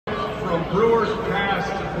from Brewers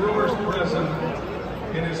past to Brewers present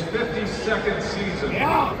in his 52nd season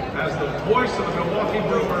as the voice of the Milwaukee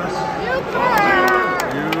Brewers.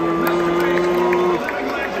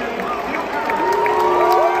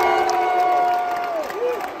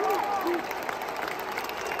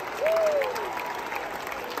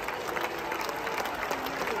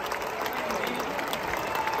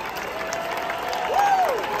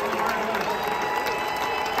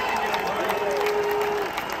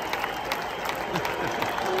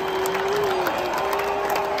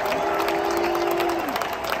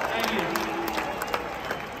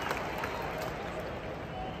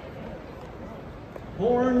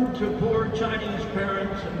 Born to poor Chinese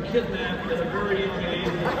parents and kidnapped at a very young age.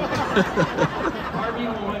 Harvey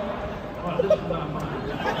Lloyd. Oh, this is not mine.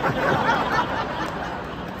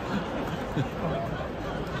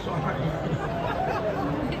 Sorry.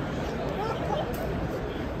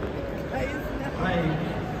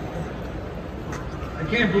 I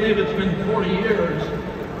can't believe it's been 40 years.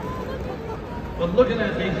 But looking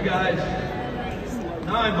at these guys,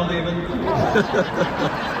 now I believe it.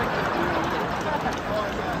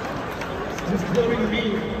 Including me.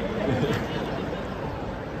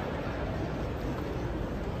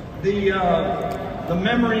 The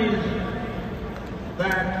memories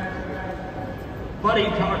that Buddy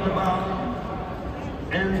talked about,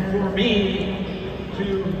 and for me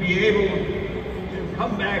to be able to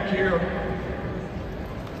come back here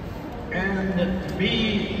and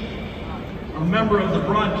be a member of the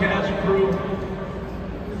broadcast crew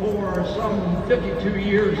for some 52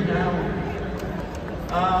 years now,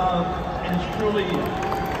 is truly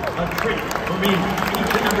a treat for me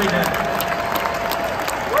each and every day.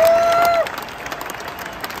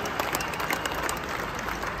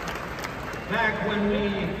 Back when we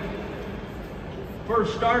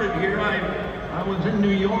first started here, I was in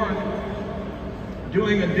New York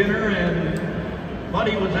doing a dinner, and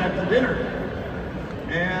Buddy was at the dinner.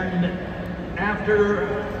 And after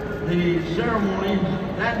the ceremonies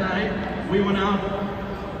that night, we went out,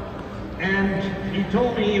 and he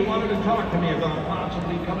told me he wanted to talk to me about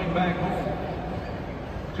possibly coming back home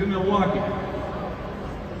to Milwaukee.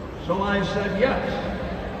 So I said yes.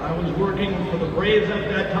 I was working for the Braves at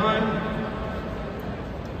that time.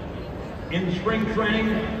 In spring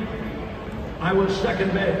training, I was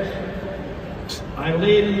second base. I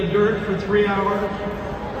laid in the dirt for 3 hours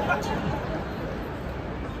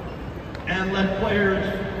and let players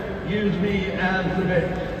use me as the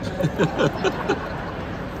base.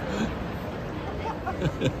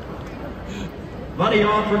 Buddy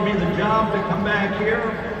offered me the job to come back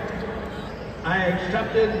here. I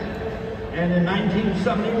accepted, and in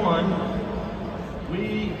 1971,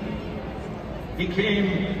 we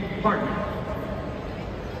became partners.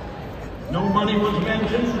 No money was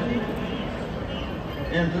mentioned,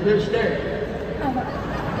 and to this day,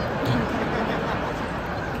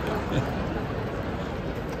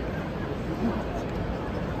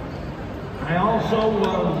 I also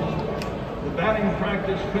was the batting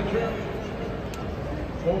practice pitcher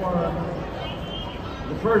for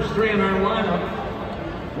the first 3 in our lineup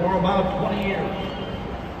for about 20 years,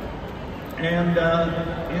 and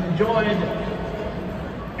enjoyed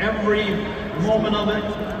every moment of it,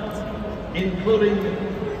 including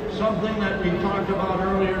something that we talked about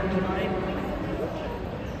earlier tonight,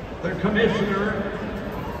 the commissioner.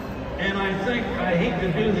 And I think, I hate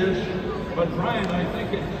to do this, but Brian, I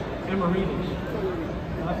think it's emeritus,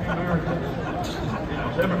 not emeritus. Yeah,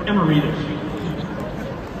 it's emeritus.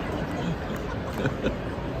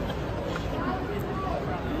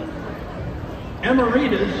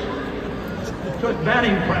 Emeritus took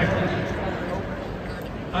batting practice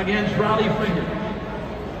against Raleigh Fingers.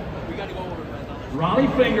 Raleigh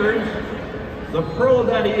Fingers, the pro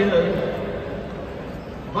that he is,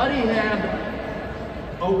 Buddy had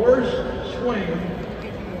a worse swing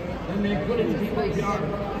than they put in people's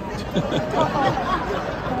yards.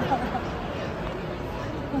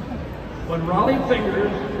 When Raleigh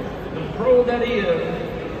Fingers, the pro that he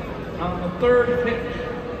is, on the third pitch,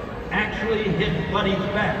 actually hit Buddy's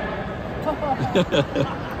bat.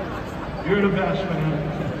 You're the best, man.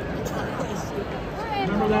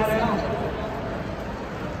 Remember that, Al?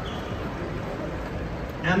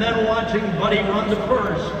 And then watching Buddy run to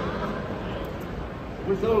first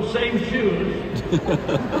with those same shoes.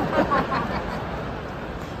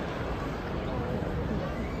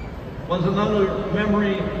 Was another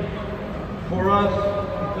memory for us,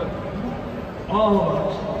 all of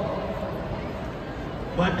us.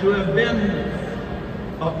 But to have been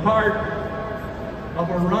a part of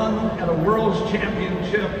a run at a World's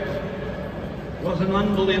Championship was an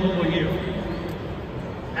unbelievable year.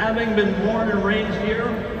 Having been born and raised here,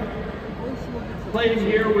 played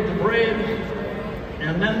here with the Braves,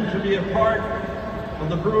 and then to be a part of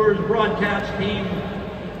the Brewers broadcast team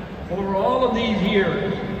for all of these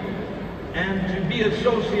years, and to be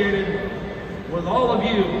associated with all of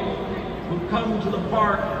you who come to the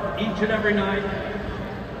park each and every night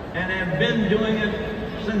and have been doing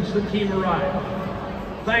it since the team arrived.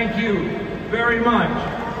 Thank you very much,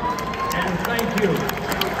 and thank you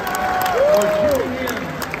for tuning in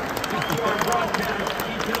to our broadcast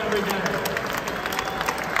each and every day.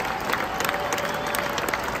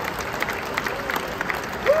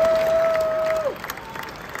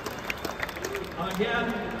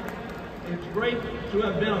 Again, it's great to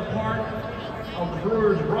have been a part of the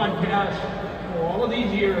Brewers broadcast for all of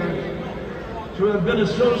these years, to have been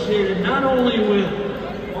associated not only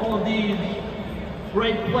with all of these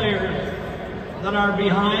great players that are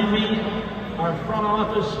behind me, our front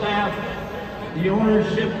office staff, the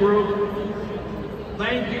ownership group.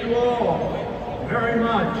 Thank you all very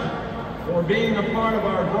much for being a part of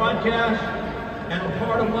our broadcast and a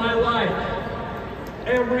part of my life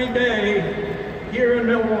every day here in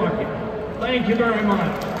Milwaukee. Thank you very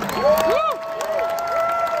much.